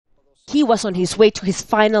He was on his way to his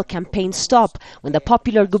final campaign stop when the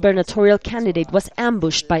popular gubernatorial candidate was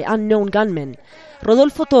ambushed by unknown gunmen.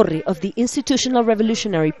 Rodolfo Torre of the Institutional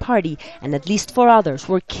Revolutionary Party and at least 4 others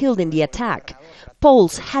were killed in the attack.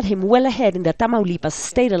 Polls had him well ahead in the Tamau-lipas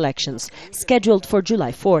state elections, scheduled for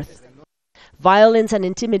July 4th. Violence and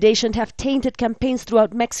intimidation have tainted campaigns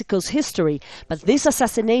throughout Mexico's history, but this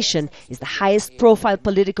assassination is the highest profile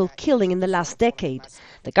political killing in the last decade.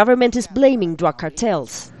 The government is blaming drug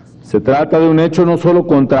cartels. It's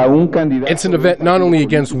an event not only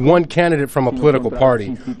against one candidate from a political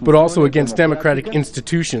party, but also against democratic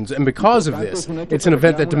institutions. And because of this, it's an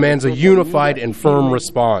event that demands a unified and firm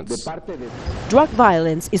response. Drug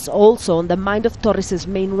violence is also on the mind of Torres'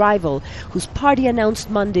 main rival, whose party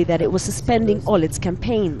announced Monday that it was suspending all its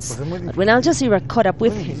campaigns. But when Al Jazeera caught up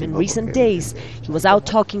with him in recent days, he was out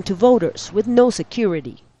talking to voters with no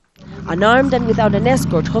security. Unarmed and without an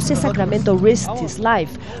escort, José Sacramento risked his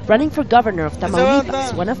life running for governor of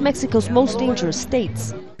Tamau-lipas, one of Mexico's most dangerous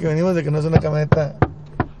states.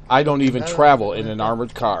 I don't even travel in an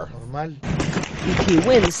armored car. If he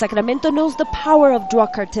wins, Sacramento knows the power of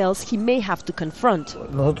drug cartels he may have to confront.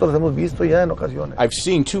 I've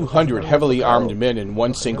seen 200 heavily armed men in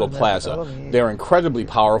one single plaza. They're incredibly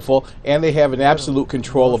powerful, and they have an absolute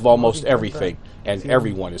control of almost everything, and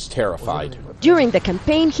everyone is terrified. During the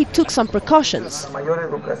campaign, he took some precautions,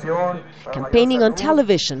 campaigning on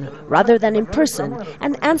television rather than in person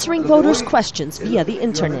and answering voters' questions via the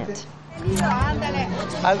internet.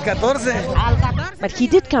 But he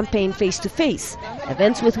did campaign face-to-face.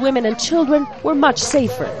 Events with women and children were much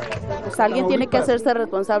safer.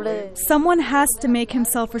 Someone has to make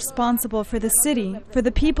himself responsible for the city, for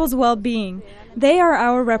the people's well-being. They are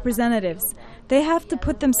our representatives. They have to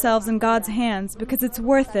put themselves in God's hands because it's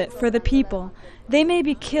worth it for the people. They may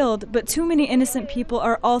be killed, but too many innocent people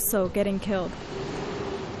are also getting killed.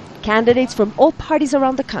 Candidates from all parties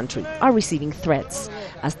around the country are receiving threats.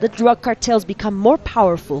 As the drug cartels become more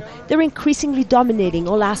powerful, they're increasingly dominating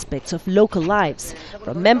all aspects of local lives,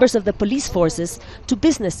 from members of the police forces to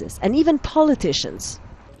businesses and even politicians.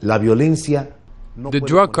 The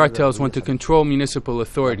drug cartels want to control municipal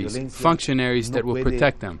authorities, functionaries that will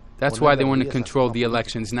protect them. That's why they want to control the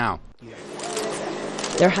elections now.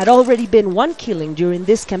 There had already been one killing during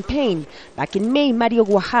this campaign. Back in May, Mario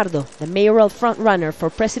Guajardo, the mayoral frontrunner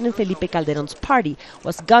for President Felipe Calderon's party,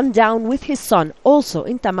 was gunned down with his son, also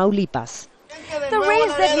in Tamau-lipas. The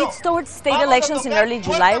race that leads towards state elections in early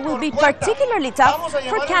July will be particularly tough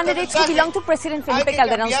for candidates who belong to President Felipe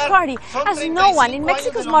Calderon's party, as no one in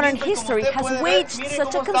Mexico's modern history has waged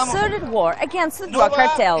such a concerted war against the drug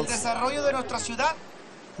cartels.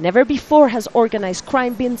 Never before has organized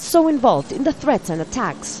crime been so involved in the threats and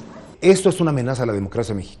attacks. This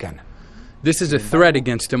is a threat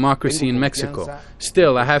against democracy in Mexico.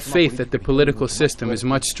 Still, I have faith that the political system is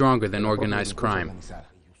much stronger than organized crime.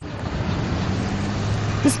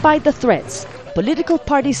 Despite the threats, political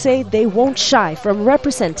parties say they won't shy from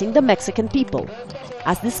representing the Mexican people,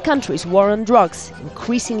 as this country's war on drugs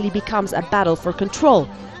increasingly becomes a battle for control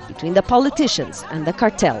between the politicians and the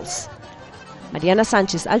cartels. Mariana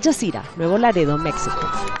Sanchez, Al Jazeera, Nuevo Laredo, Mexico.